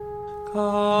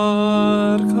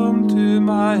God, come to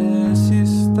my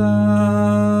assistance.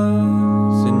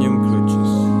 Signum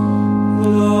Crucis.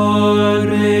 Lord,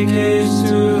 make haste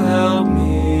to help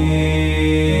me.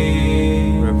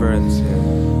 Reverencia.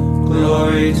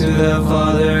 Glory to the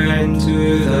Father and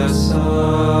to the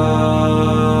Son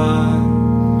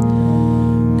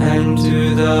and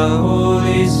to the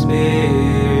Holy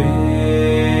Spirit,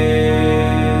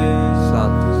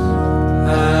 Sanctus.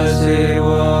 as it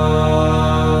was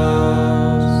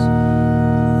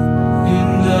in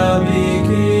the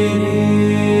beginning,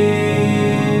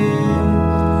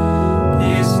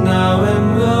 is now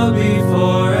and will be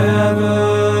forever.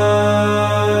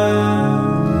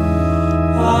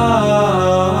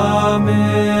 Amen.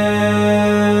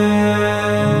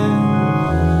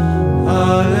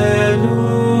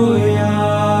 Alleluia.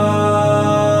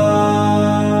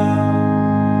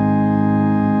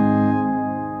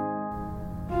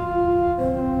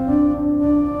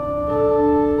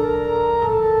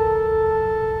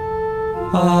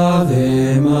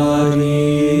 Ave Maria,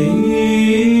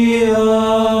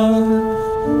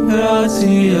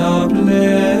 gratia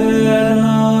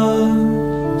plena,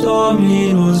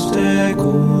 Dominus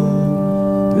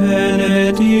tecum,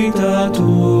 benedicta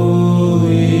tu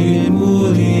in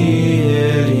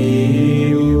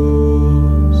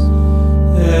mulieribus,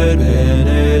 et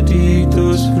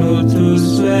benedictus fructus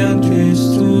ventris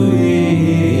tui,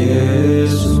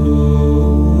 Iesus.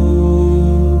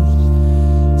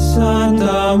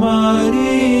 Santa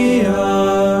Maria,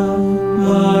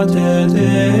 Mater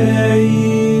Dei,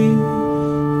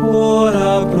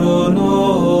 ora pro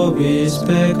nobis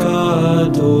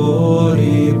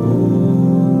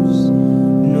peccatoribus,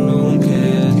 nunc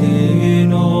et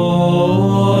in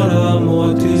hora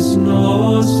mortis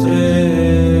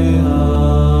nostrae.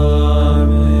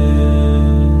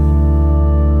 Amen.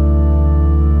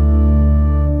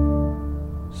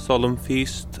 Solemn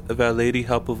Feast of Our Lady,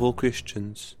 Help of All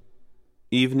Christians.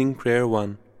 Evening Prayer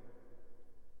 1.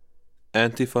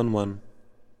 Antiphon 1.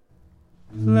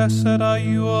 Blessed are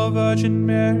you, O Virgin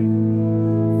Mary,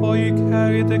 for you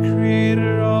carry the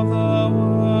Creator of the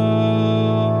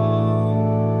world.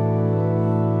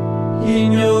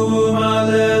 In your womb,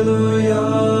 Alleluia.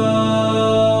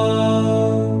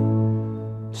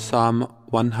 Psalm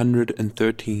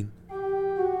 113.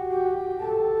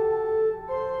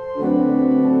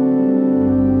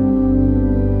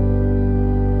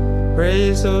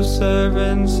 Praise, O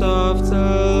servants of the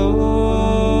Lord.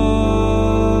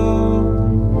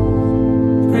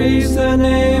 Praise the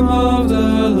name of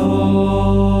the Lord.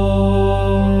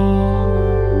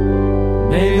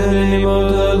 May the name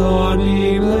of the Lord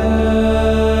be blessed,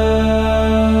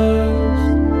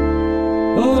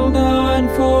 both now and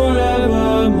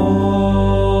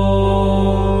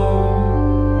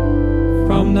forevermore.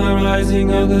 From the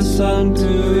rising of the sun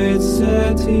to its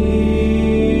setting,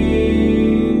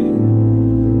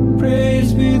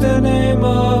 praise be the name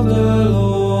of the Lord.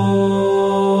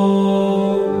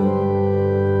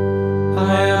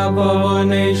 High above all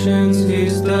nations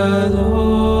is the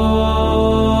Lord,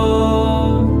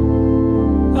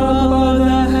 above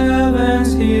the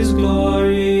heavens his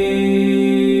glory.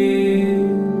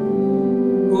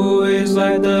 Who is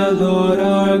like the Lord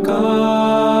our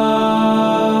God,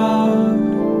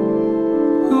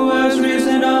 who has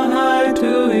risen on high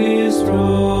to his throne,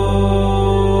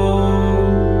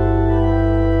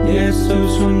 yet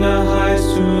stoops from the heights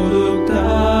to look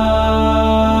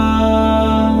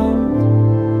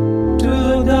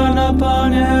down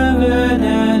upon heaven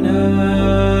and earth.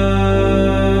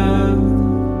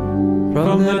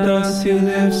 From the dust he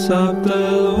lifts up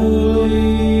the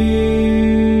lowly,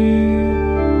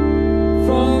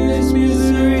 from his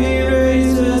misery he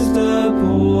raises the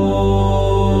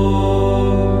poor,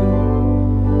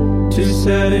 to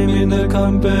set him in the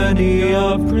company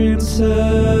of princes,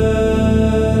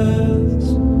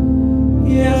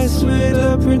 yes, with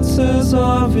the princes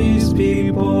of his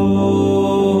people.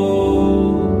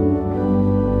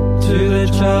 To the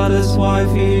childless wife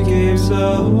he gives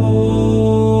a home,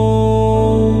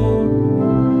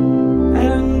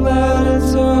 and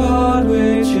gladdens her heart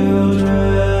with children.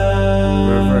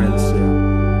 Reverencia.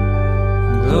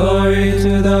 Glory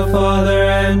to the Father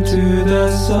and to the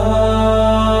Son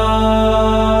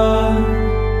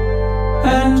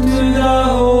and to the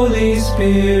Holy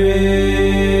Spirit,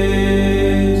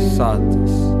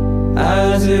 Sanctus.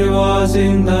 as it was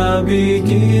in the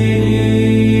beginning,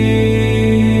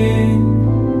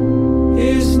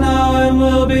 is now and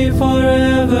will be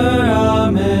forever.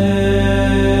 Amen.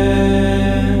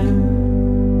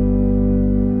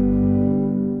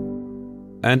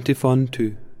 Antiphon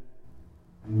 2.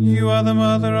 You are the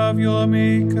mother of your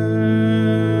Maker.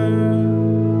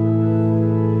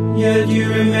 yet you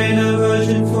remain a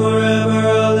virgin forever.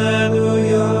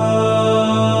 Alleluia.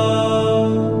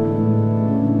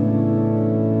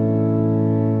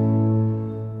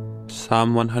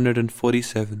 Psalm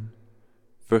 147,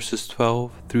 verses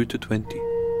 12 through to 20.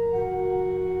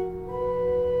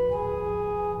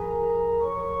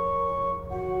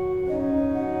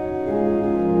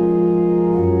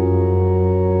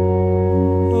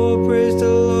 Oh, praise the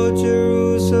Lord,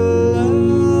 Jerusalem.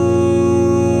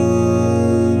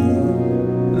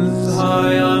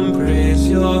 Zion, praise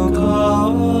your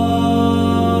God.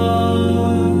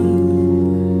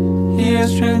 He has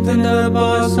strengthened the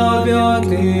boss of your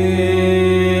gates.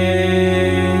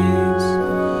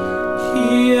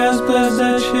 He has blessed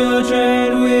the children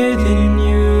within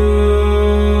you.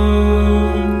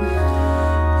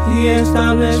 He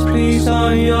established peace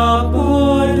on your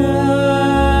borders.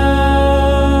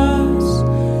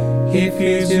 He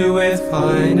feeds you with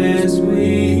finest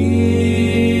wheat.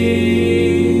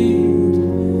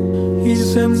 He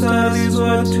sends out his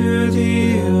word to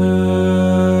the earth,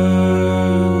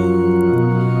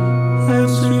 and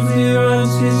swiftly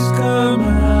runs his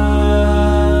command.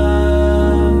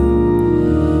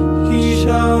 He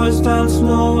showers down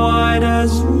snow white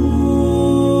as wool.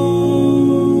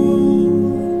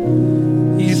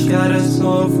 He scatters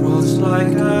all frost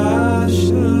like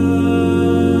ashes.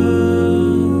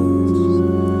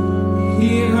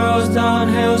 He hurls down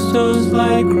hailstones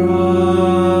like crabs.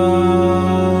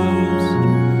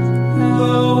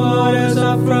 The waters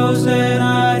are frozen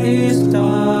at his touch.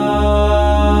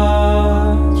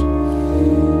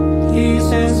 He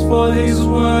sends forth his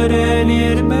word and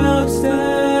it melts them.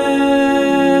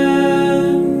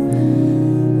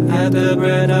 At the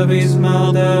breath of his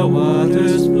mouth the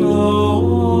waters flow.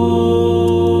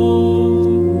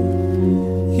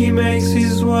 He makes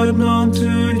his word known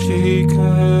to Jacob,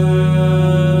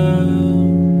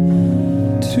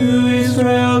 to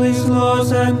Israel his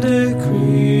laws and decrees.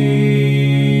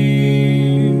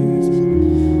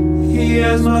 He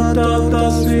has not dealt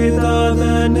us with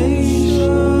other nations.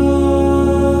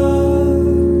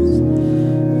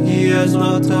 He has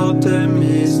not taught them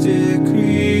his decrees.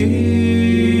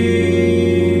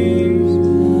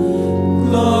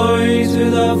 Glory to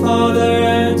the Father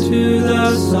and to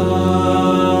the Son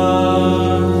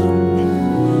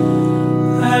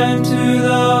and to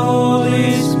the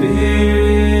Holy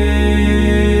Spirit,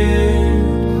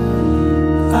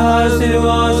 as it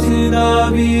was in the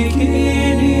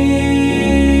beginning,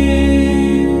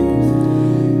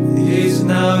 is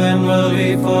now and will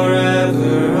be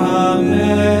forever.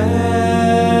 Amen.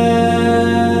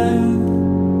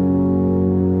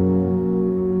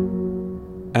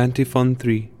 Antiphon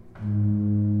 3.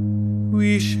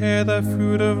 We share the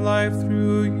fruit of life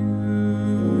through you.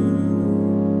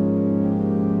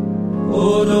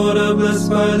 O daughter blessed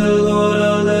by the Lord,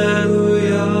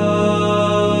 alleluia.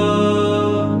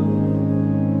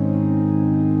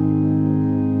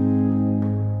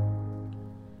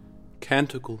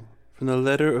 Canticle from the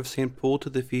letter of St. Paul to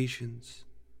the Ephesians,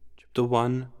 chapter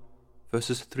 1,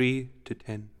 verses 3 to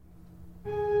 10.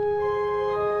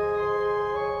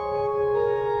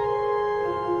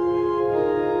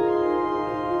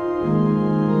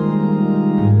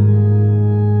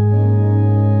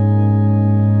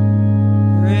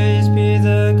 Praise be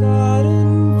the God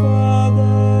and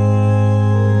Father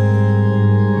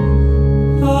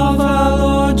of our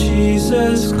Lord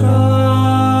Jesus Christ,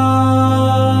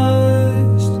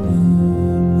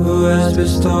 who has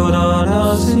bestowed on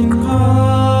us in Christ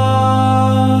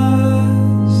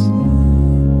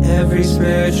every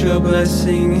spiritual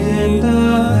blessing in the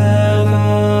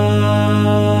heavens.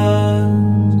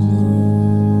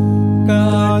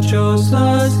 God chose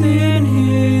us in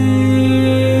Him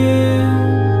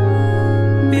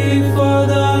before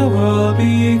the world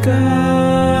began,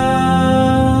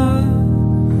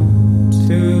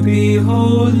 to be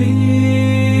holy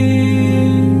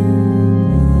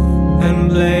and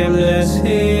blameless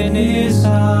in His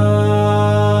sight.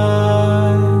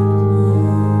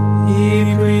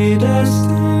 He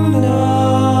predestined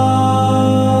us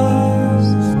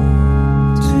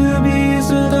to be His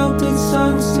adopted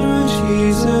sons through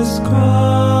Jesus Christ.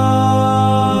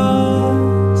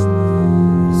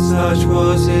 Such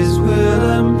was His will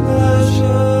and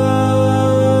pleasure,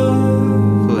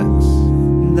 Flex.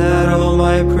 that all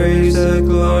might praise the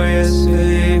glorious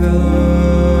favor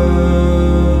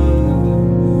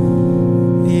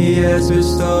He has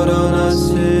bestowed on us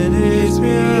in His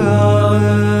beloved.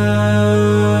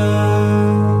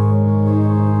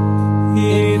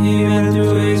 In Him and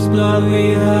through His blood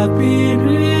we have been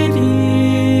redeemed,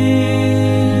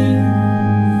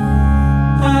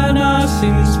 and our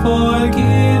sins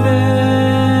forgiven.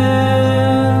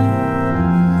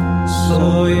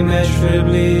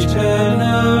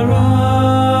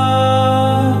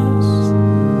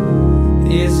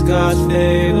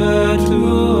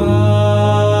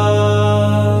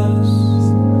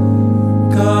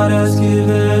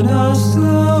 given us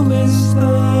the wisdom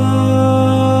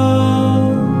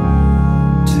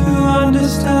to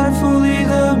understand fully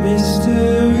the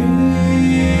mystery.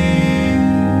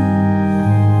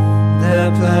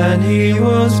 The plan He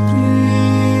was pleased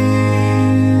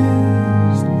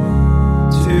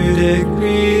to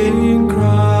decree in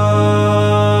Christ,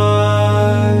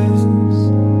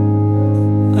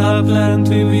 a plan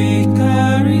to be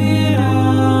carried out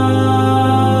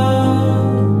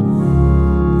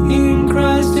in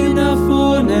Christ in the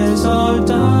fullness of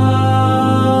time,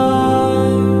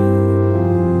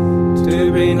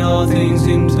 to bring all things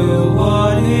into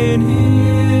one in Him,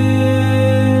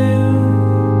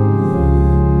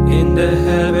 in the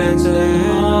heavens and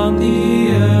on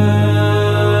the earth.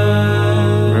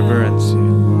 Reverencia.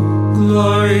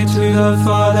 Glory to the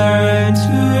Father and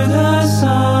to the Son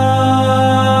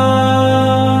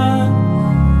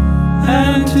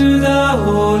and to the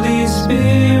Holy Spirit,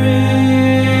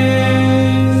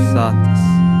 Satis.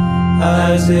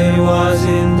 as it was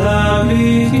in the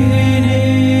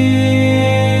beginning,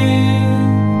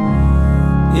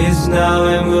 is now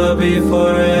and will be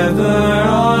forever.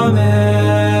 Amen.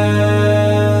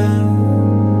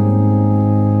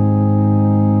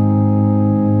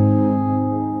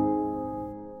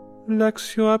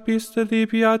 Lectio Epistoli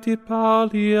Beati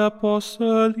Pauli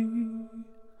Apostoli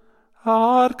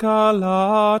ad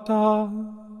Galatas.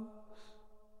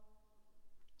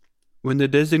 When the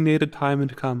designated time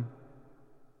had come,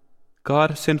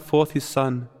 God sent forth His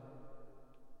Son,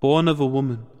 born of a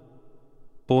woman,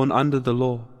 born under the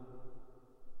law,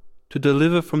 to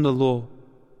deliver from the law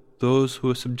those who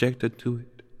were subjected to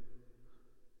it,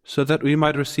 so that we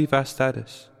might receive our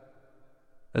status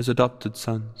as adopted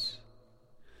sons.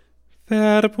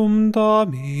 Verbum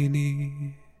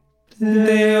Domini.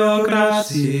 Deo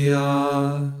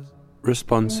gratias.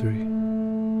 Responsory.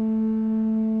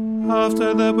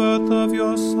 After the birth of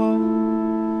your Son,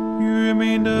 you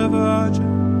remained a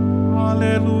virgin.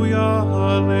 Alleluia,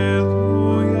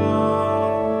 alleluia.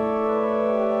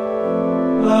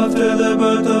 After the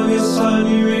birth of His Son,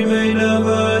 you remained a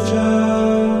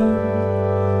virgin.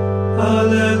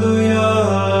 Alleluia,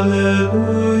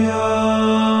 alleluia.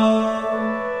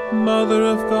 Mother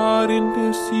of God,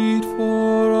 intercede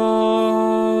for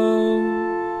all.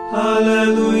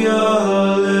 Alleluia,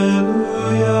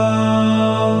 alleluia.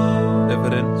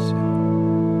 Reverencia.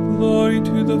 Glory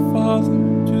to the Father,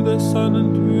 to the Son,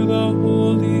 and to the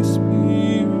Holy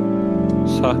Spirit.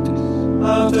 Satis.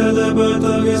 After the birth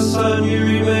of His Son, you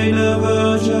remain a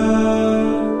virgin.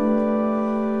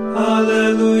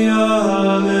 Alleluia,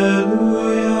 alleluia.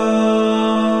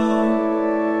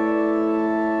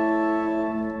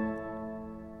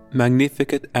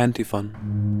 Magnificat Antiphon.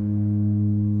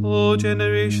 All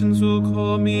generations will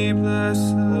call me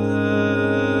blessed.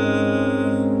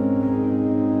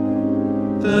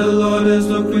 The Lord has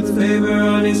looked with favor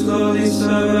on His lowly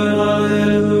servant.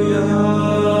 Alleluia.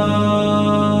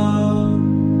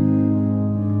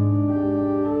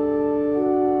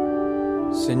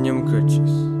 Signum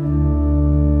Crucis.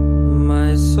 My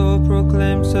soul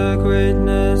proclaims the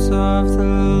greatness of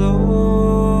the Lord.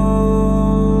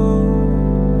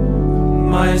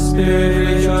 My spirit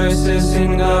rejoices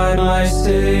in God, my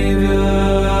Savior.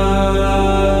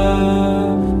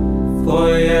 For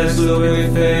He has looked with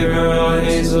favor on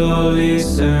His lowly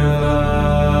servant.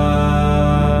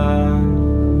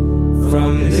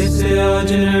 From this day all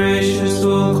generations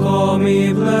will call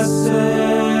me blessed.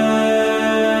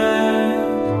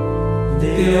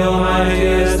 The Almighty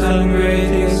has done great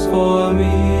things for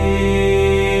me,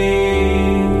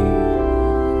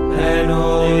 and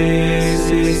holy is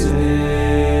His name.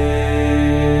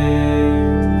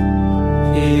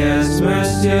 He has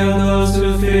mercy on those who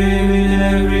fear Him in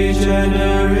every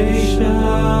generation.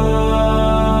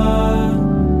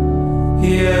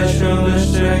 He has shown the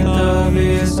strength of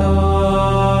His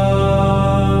arm.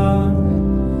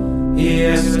 He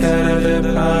has scattered the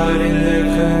proud in their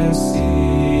conceit.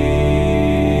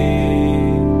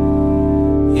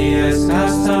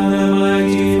 Cast down the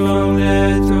mighty from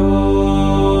their thrones,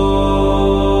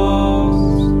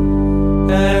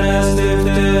 and has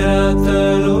lifted up the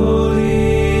lowly.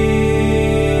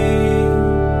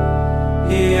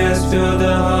 He has filled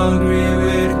the hungry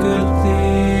with good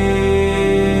things,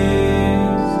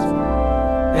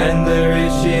 and the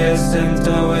rich He has sent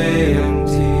away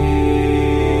empty.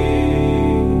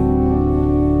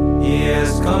 He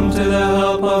has come to the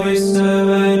help of His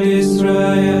servant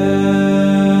Israel.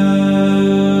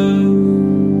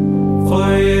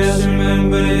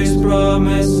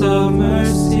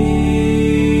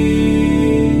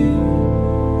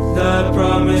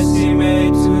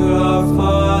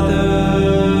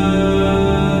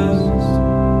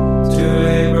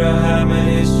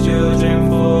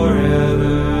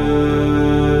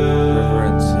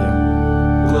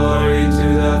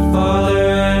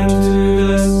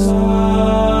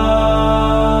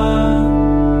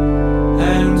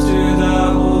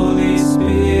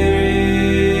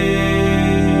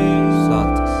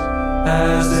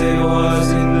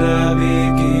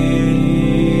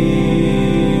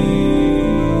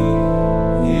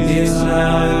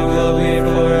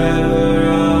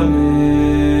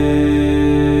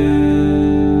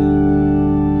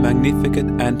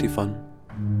 Magnificat Antiphon.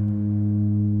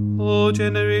 All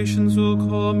generations will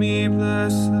call me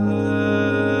blessed.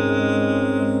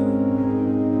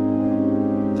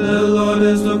 The Lord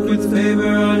has looked with favor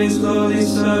on his lowly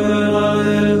servant.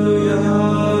 Hallelujah.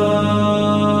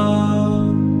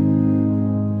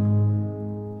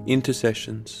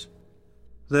 Intercessions.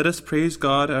 Let us praise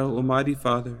God, our Almighty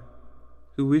Father,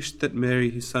 who wished that Mary,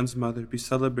 his Son's mother, be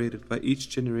celebrated by each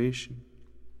generation.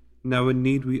 Now in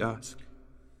need we ask.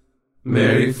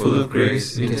 Mary, full of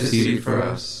grace, intercede for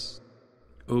us.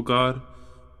 O God,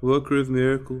 worker of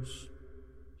miracles,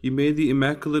 you made the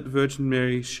Immaculate Virgin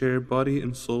Mary share body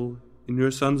and soul in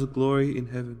your Son's glory in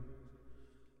heaven.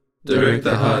 Direct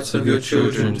the hearts of your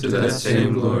children to that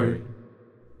same glory.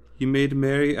 You made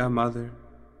Mary our mother.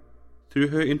 Through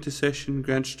her intercession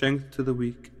grant strength to the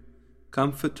weak,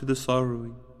 comfort to the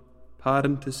sorrowing,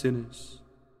 pardon to sinners.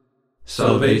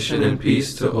 Salvation and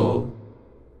peace to all.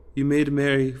 You made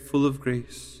Mary full of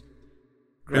grace.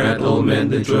 Grant all men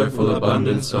the joyful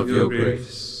abundance of your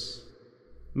grace.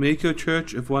 Make your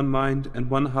church of one mind and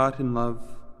one heart in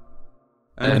love.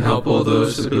 And help all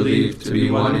those who believe to be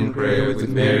one in prayer with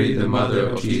Mary, the Mother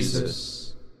of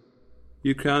Jesus.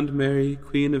 You crowned Mary,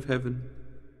 Queen of Heaven.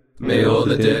 May all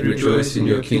the dead rejoice in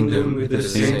your kingdom with the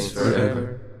saints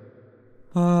forever.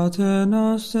 Pater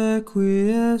noster qui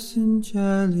es in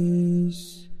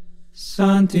celis,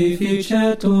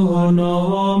 sanctificetur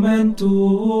nomen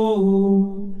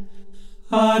tuum,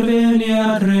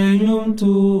 adveniat regnum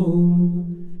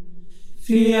tuum,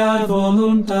 fiat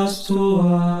voluntas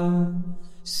tua,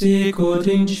 sicut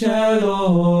in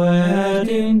cielo et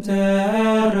in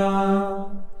terra.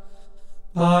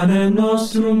 Panem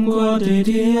nostrum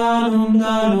quotidianum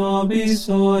da nobis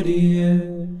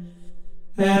hodie,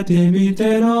 et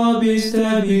dimitte nobis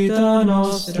debita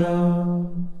nostra,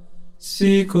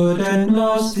 sicut et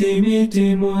nos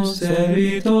dimittimus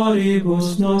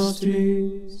debitoribus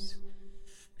nostris,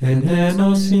 et ne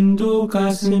nos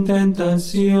inducas in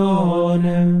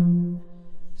tentationem,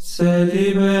 se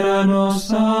libera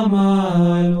nos a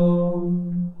malo.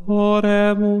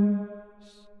 Oremus.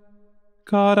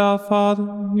 God our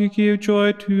Father, you give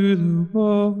joy to the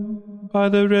world by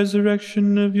the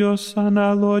resurrection of your Son,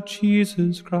 our Lord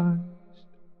Jesus Christ.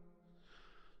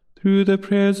 Through the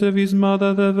prayers of his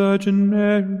mother, the Virgin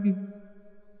Mary,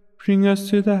 bring us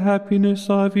to the happiness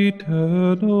of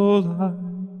eternal life.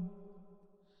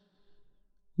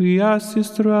 We ask this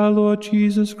through our Lord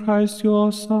Jesus Christ,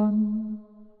 your Son,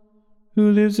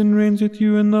 who lives and reigns with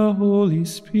you in the Holy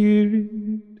Spirit,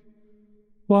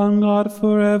 one God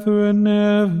forever and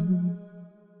ever.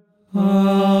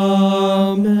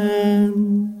 Amen.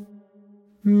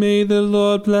 May the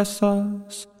Lord bless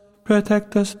us,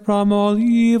 protect us from all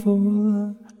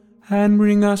evil, and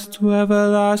bring us to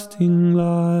everlasting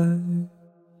life.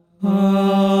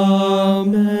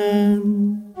 Amen.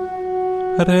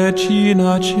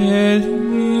 Regina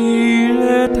Caeli,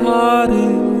 letare,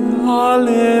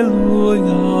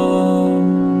 alleluia.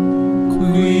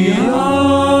 Quia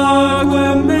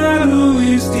quem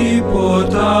meruisti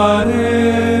portare,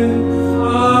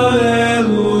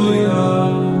 alleluia.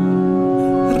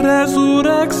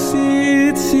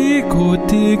 Resurrexit sicut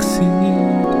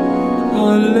dixit,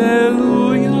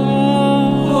 alleluia.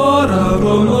 Ora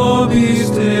pro nobis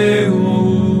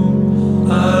Deum,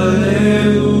 alleluia.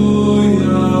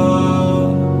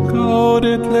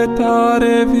 Gaudet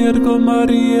letare Virgo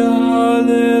Maria,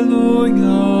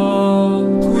 alleluia.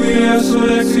 Qui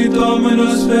resurrexit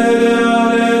Dominus fede,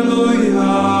 alleluia.